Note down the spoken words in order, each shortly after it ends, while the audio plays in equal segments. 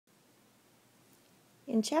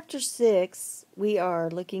In Chapter 6, we are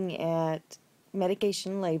looking at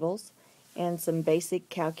medication labels and some basic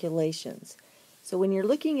calculations. So when you're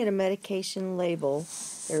looking at a medication label,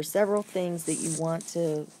 there are several things that you want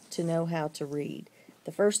to know how to read.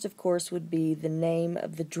 The first, of course, would be the name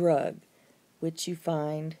of the drug, which you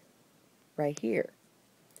find right here.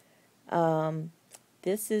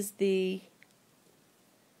 This is the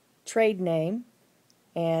trade name,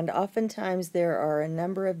 and oftentimes there are a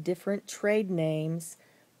number of different trade names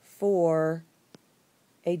for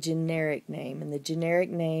a generic name, and the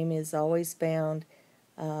generic name is always found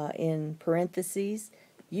in parentheses.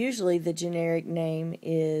 Usually the generic name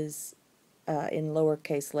is in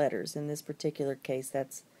lowercase letters. In this particular case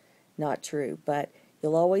that's not true, but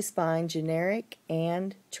you'll always find generic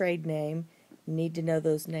and trade name. You need to know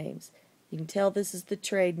those names. You can tell this is the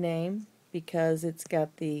trade name because it's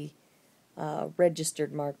got the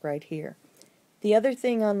registered mark right here. The other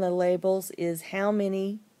thing on the labels is how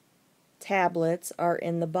many tablets are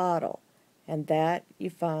in the bottle, and that you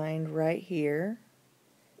find right here.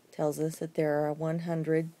 Tells us that there are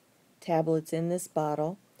 100 tablets in this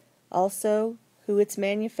bottle. Also, who it's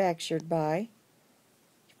manufactured by.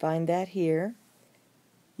 You find that here.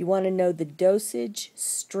 You want to know the dosage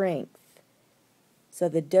strength. So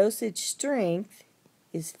the dosage strength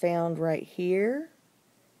is found right here,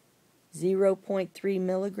 0.3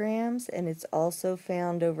 milligrams, and it's also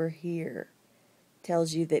found over here.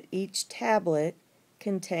 Tells you that each tablet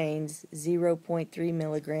contains 0.3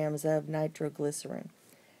 milligrams of nitroglycerin.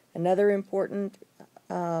 Another important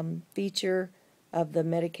feature of the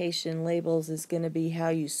medication labels is going to be how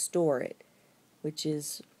you store it, which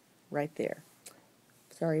is right there.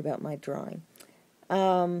 Sorry about my drawing.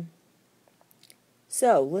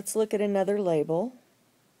 So let's look at another label.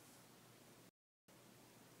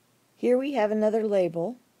 Here we have another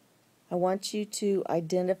label. I want you to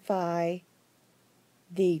identify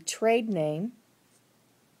the trade name.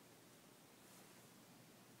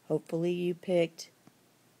 Hopefully you picked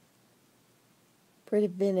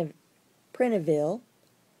Prevnavil,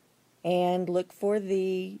 and look for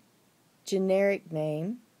the generic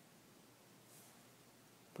name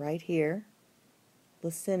right here,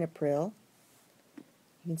 lisinopril. You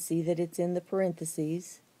can see that it's in the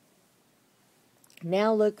parentheses.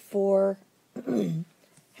 Now look for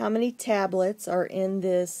how many tablets are in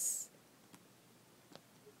this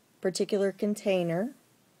particular container.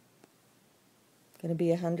 Going to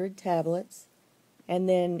be 100 tablets. And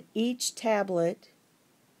then each tablet,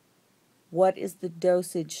 what is the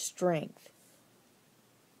dosage strength?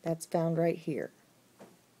 That's found right here,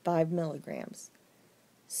 5 milligrams.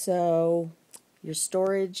 So your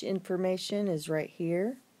storage information is right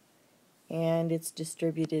here, and it's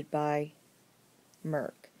distributed by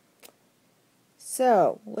Merck.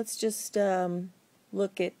 So let's just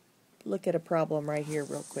look at a problem right here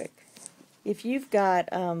real quick. If you've got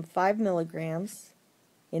 5 milligrams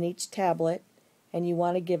in each tablet and you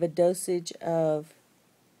want to give a dosage of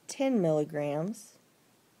 10 milligrams,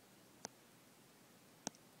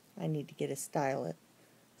 I need to get a stylus.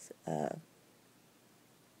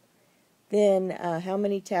 Then how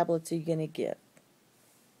many tablets are you going to give?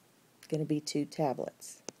 It's going to be 2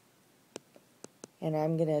 tablets. And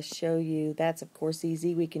I'm going to show you, that's of course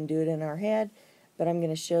easy, we can do it in our head, but I'm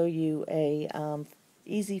going to show you a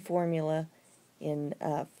easy formula in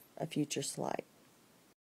a future slide.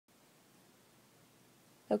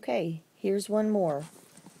 Okay, here's one more.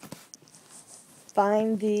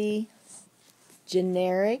 Find the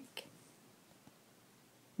generic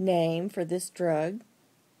name for this drug.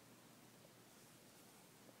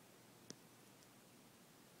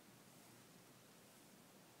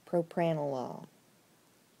 Propranolol.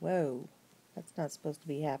 Whoa, that's not supposed to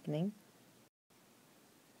be happening.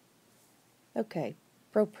 Okay,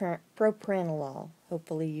 propranolol.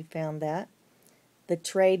 Hopefully you found that. The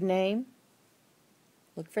trade name,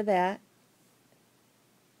 look for that.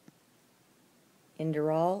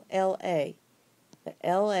 Inderal, LA. The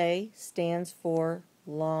LA stands for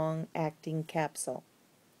long-acting capsule.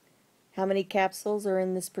 How many capsules are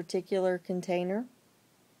in this particular container?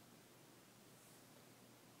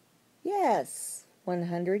 Yes,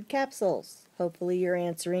 100 capsules. Hopefully you're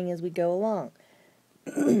answering as we go along.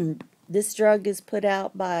 This drug is put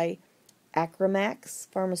out by Acramax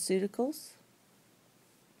Pharmaceuticals.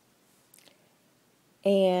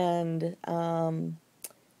 And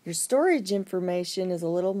your storage information is a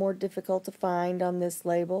little more difficult to find on this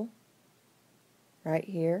label, right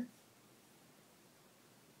here.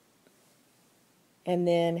 And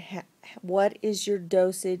then what is your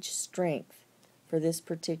dosage strength for this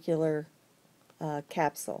particular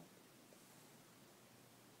capsule?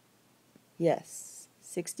 Yes,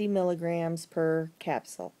 60 milligrams per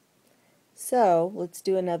capsule. So let's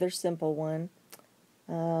do another simple one.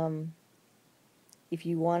 If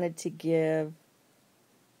you wanted to give,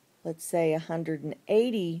 let's say,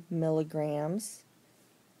 180 milligrams,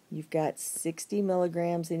 you've got 60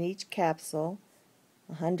 milligrams in each capsule.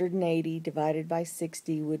 180 divided by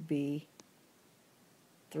 60 would be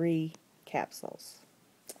 3 capsules.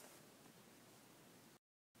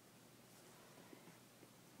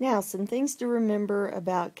 Now, some things to remember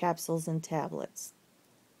about capsules and tablets.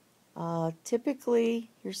 Typically,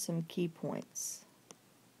 here's some key points.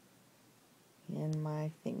 And my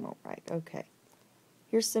thing won't write. Okay.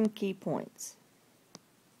 Here's some key points.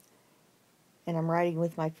 And I'm writing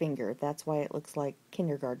with my finger. That's why it looks like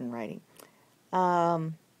kindergarten writing.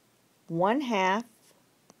 1/2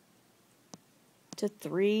 to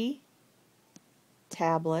 3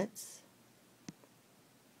 tablets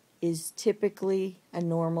is typically a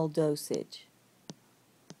normal dosage.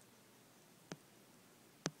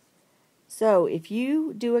 So if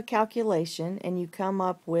you do a calculation and you come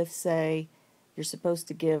up with, say, you're supposed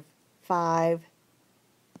to give 5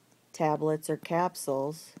 tablets or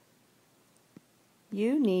capsules,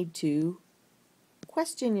 you need to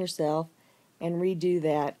question yourself and redo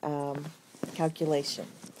that calculation.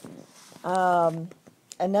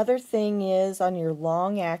 Another thing is on your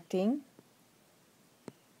long-acting,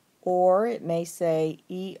 or it may say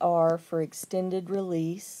ER for extended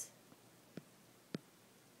release,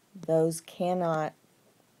 those cannot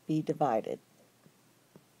be divided.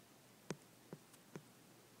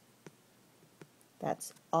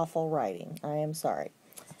 That's awful writing. I am sorry.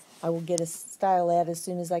 I will get a stylet as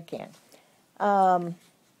soon as I can.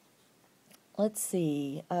 Let's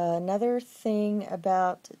see. Another thing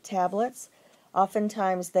about tablets,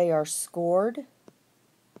 oftentimes they are scored,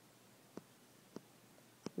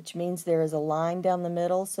 which means there is a line down the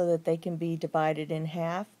middle so that they can be divided in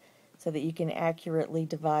half so that you can accurately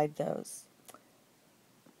divide those.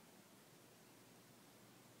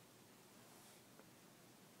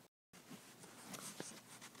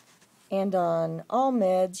 And on all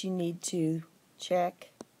meds, you need to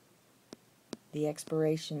check the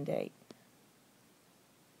expiration date.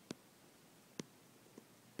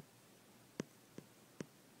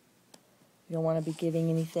 You don't want to be giving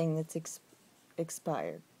anything that's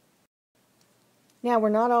expired. Now, we're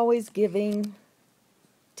not always giving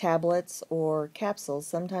tablets or capsules.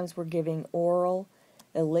 Sometimes we're giving oral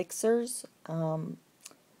elixirs, and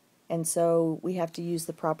so we have to use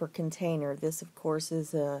the proper container. This, of course,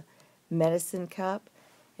 is a medicine cup,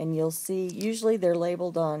 and you'll see usually they're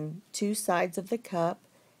labeled on 2 sides of the cup,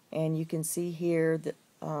 and you can see here the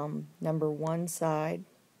number 1 side,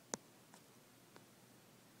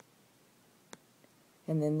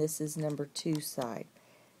 and then this is number 2 side.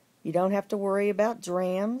 You don't have to worry about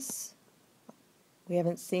drams. We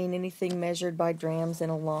haven't seen anything measured by drams in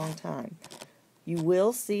a long time. You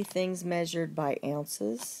will see things measured by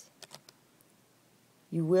ounces.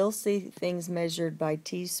 You will see things measured by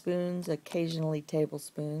teaspoons, occasionally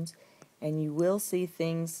tablespoons, and you will see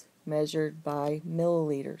things measured by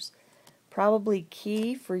milliliters. Probably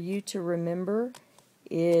key for you to remember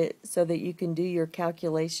so that you can do your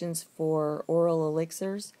calculations for oral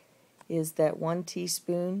elixirs is that 1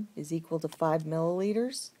 teaspoon is equal to 5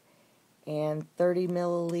 milliliters, and 30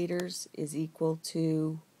 milliliters is equal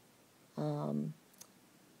to 1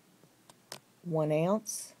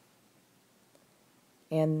 ounce.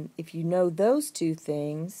 And if you know those 2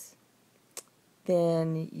 things,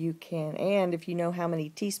 then you can, and if you know how many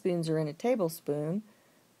teaspoons are in a tablespoon,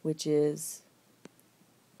 which is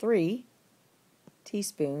 3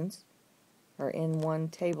 teaspoons are in 1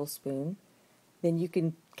 tablespoon, then you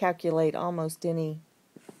can calculate almost any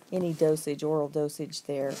dosage, oral dosage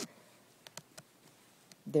there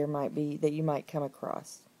might be that you might come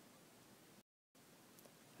across.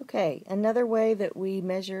 Okay, another way that we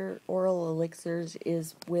measure oral elixirs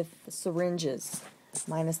is with syringes,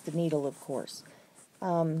 minus the needle, of course.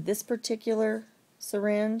 This particular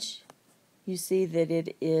syringe, you see that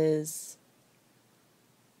it is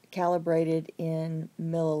calibrated in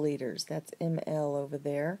milliliters. That's ml over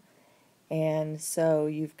there. And so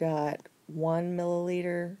you've got 1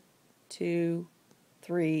 milliliter, 2,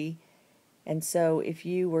 3, and so if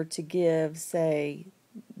you were to give, say,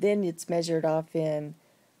 then it's measured off in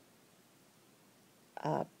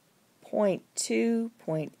 0.2,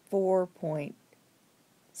 0.4, 0.6,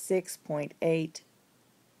 0.8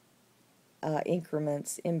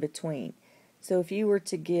 increments in between. So if you were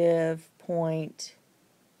to give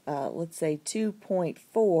let's say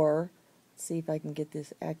 2.4, let's see if I can get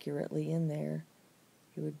this accurately in there.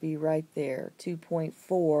 It would be right there,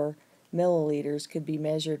 2.4. milliliters could be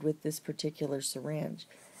measured with this particular syringe.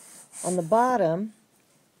 On the bottom,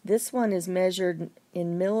 this one is measured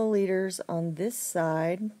in milliliters on this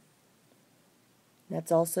side.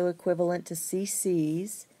 That's also equivalent to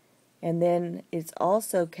cc's. And then it's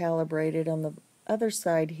also calibrated on the other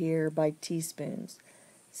side here by teaspoons.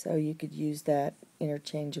 So you could use that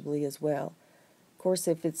interchangeably as well. Of course,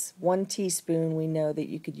 if it's 1 teaspoon, we know that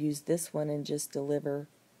you could use this one and just deliver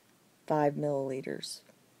 5 milliliters.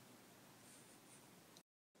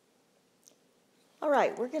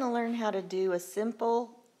 Alright, we're going to learn how to do a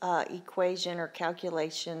simple equation or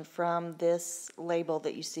calculation from this label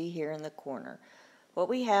that you see here in the corner. What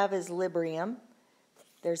we have is Librium.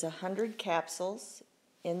 There's 100 capsules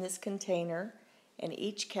in this container, and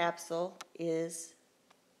each capsule is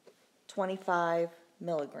 25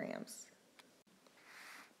 milligrams.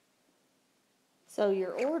 So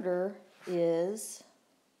your order is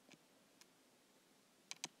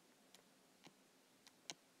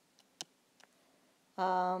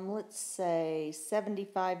let's say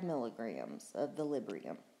 75 milligrams of the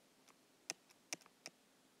Librium.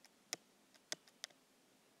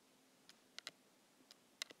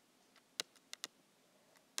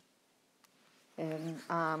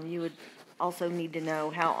 And you would also need to know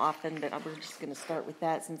how often, but we're just going to start with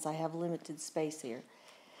that since I have limited space here.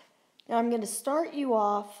 Now I'm going to start you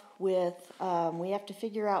off with, we have to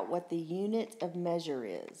figure out what the unit of measure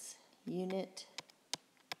is. Unit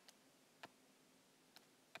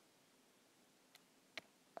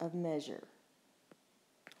of measure.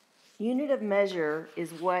 Unit of measure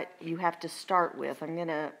is what you have to start with. I'm going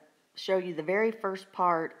to show you the very first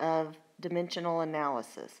part of dimensional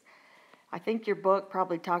analysis. I think your book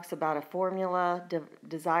probably talks about a formula,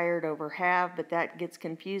 desired over have, but that gets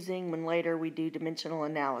confusing when later we do dimensional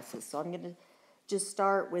analysis. So I'm going to just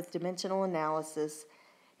start with dimensional analysis,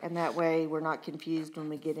 and that way we're not confused when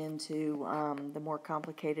we get into the more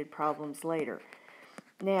complicated problems later.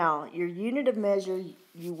 Now, your unit of measure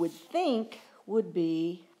you would think would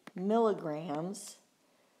be milligrams,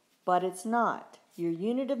 but it's not. Your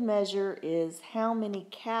unit of measure is how many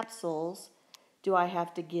capsules do I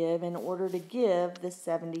have to give in order to give the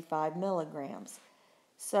 75 milligrams.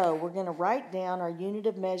 So we're going to write down our unit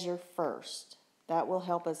of measure first. That will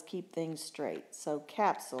help us keep things straight. So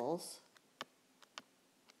capsules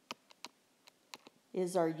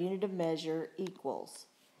is our unit of measure equals.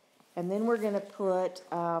 And then we're going to put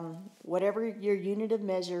whatever your unit of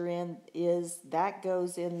measure in is, that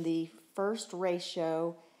goes in the first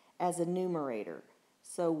ratio as a numerator.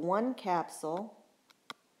 So 1 capsule,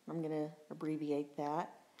 I'm going to abbreviate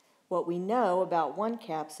that. What we know about 1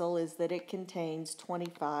 capsule is that it contains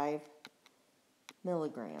 25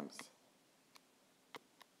 milligrams.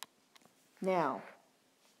 Now,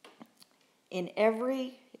 in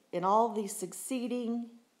all these succeeding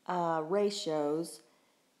ratios,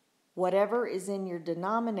 whatever is in your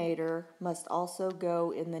denominator must also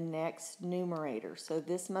go in the next numerator. So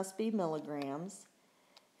this must be milligrams.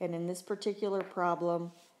 And in this particular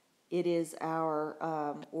problem, it is our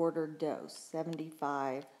ordered dose,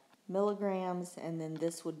 75 milligrams, and then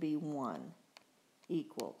this would be 1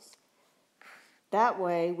 equals. That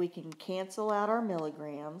way we can cancel out our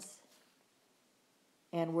milligrams,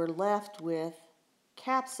 and we're left with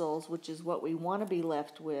capsules, which is what we want to be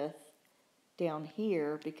left with down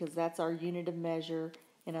here, because that's our unit of measure.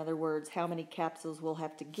 In other words, how many capsules we'll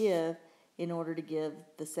have to give in order to give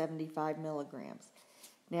the 75 milligrams.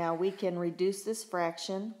 Now we can reduce this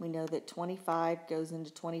fraction. We know that 25 goes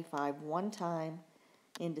into 25 1 time,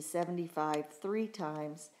 into 75 3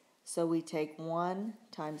 times. So we take 1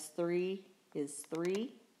 times 3 is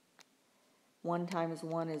 3. 1 times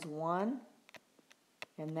 1 is 1.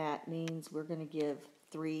 And that means we're going to give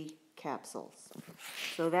 3 capsules.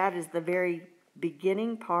 So that is the very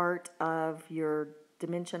beginning part of your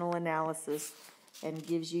dimensional analysis and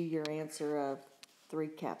gives you your answer of 3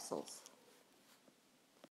 capsules.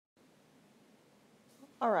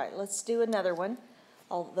 All right, let's do another one.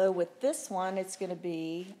 Although with this one, it's going to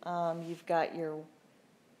be, you've got your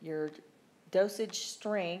dosage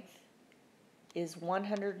strength is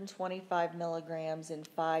 125 milligrams in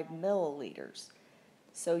 5 milliliters.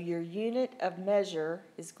 So your unit of measure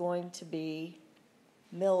is going to be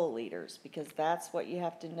milliliters, because that's what you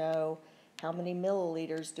have to know. How many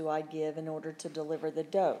milliliters do I give in order to deliver the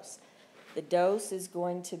dose? The dose is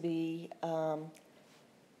going to be,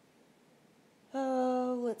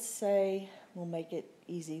 let's say, we'll make it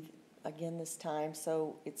easy again this time.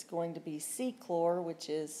 So it's going to be C-chlor, which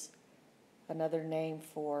is another name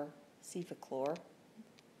for cefaclor.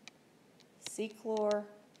 C-chlor,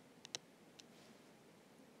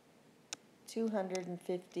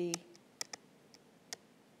 250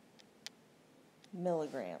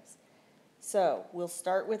 milligrams. So we'll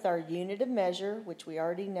start with our unit of measure, which we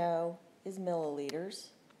already know is milliliters,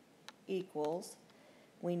 equals.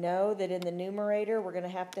 We know that in the numerator we're going to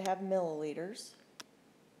have milliliters.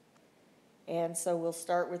 And so we'll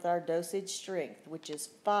start with our dosage strength, which is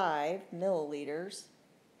 5 milliliters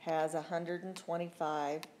has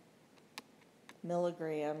 125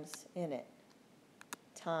 milligrams in it,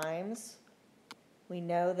 times, we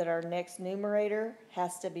know that our next numerator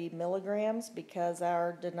has to be milligrams because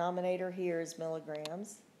our denominator here is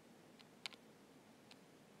milligrams.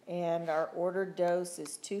 And our ordered dose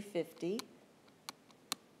is 250.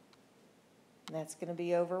 And that's going to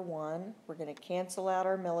be over 1. We're going to cancel out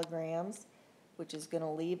our milligrams, which is going to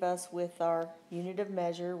leave us with our unit of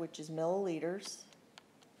measure, which is milliliters.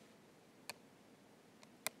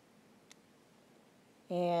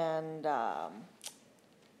 And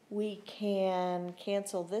we can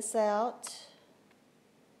cancel this out.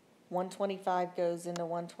 125 goes into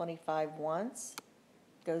 125 once,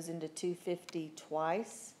 goes into 250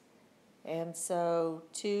 twice. And so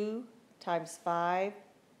 2 times 5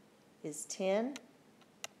 is 10.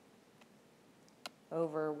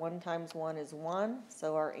 Over 1 times 1 is 1.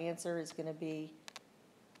 So our answer is going to be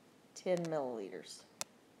 10 milliliters.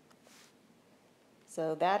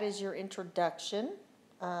 So that is your introduction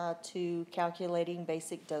to calculating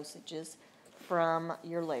basic dosages from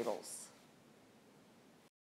your labels.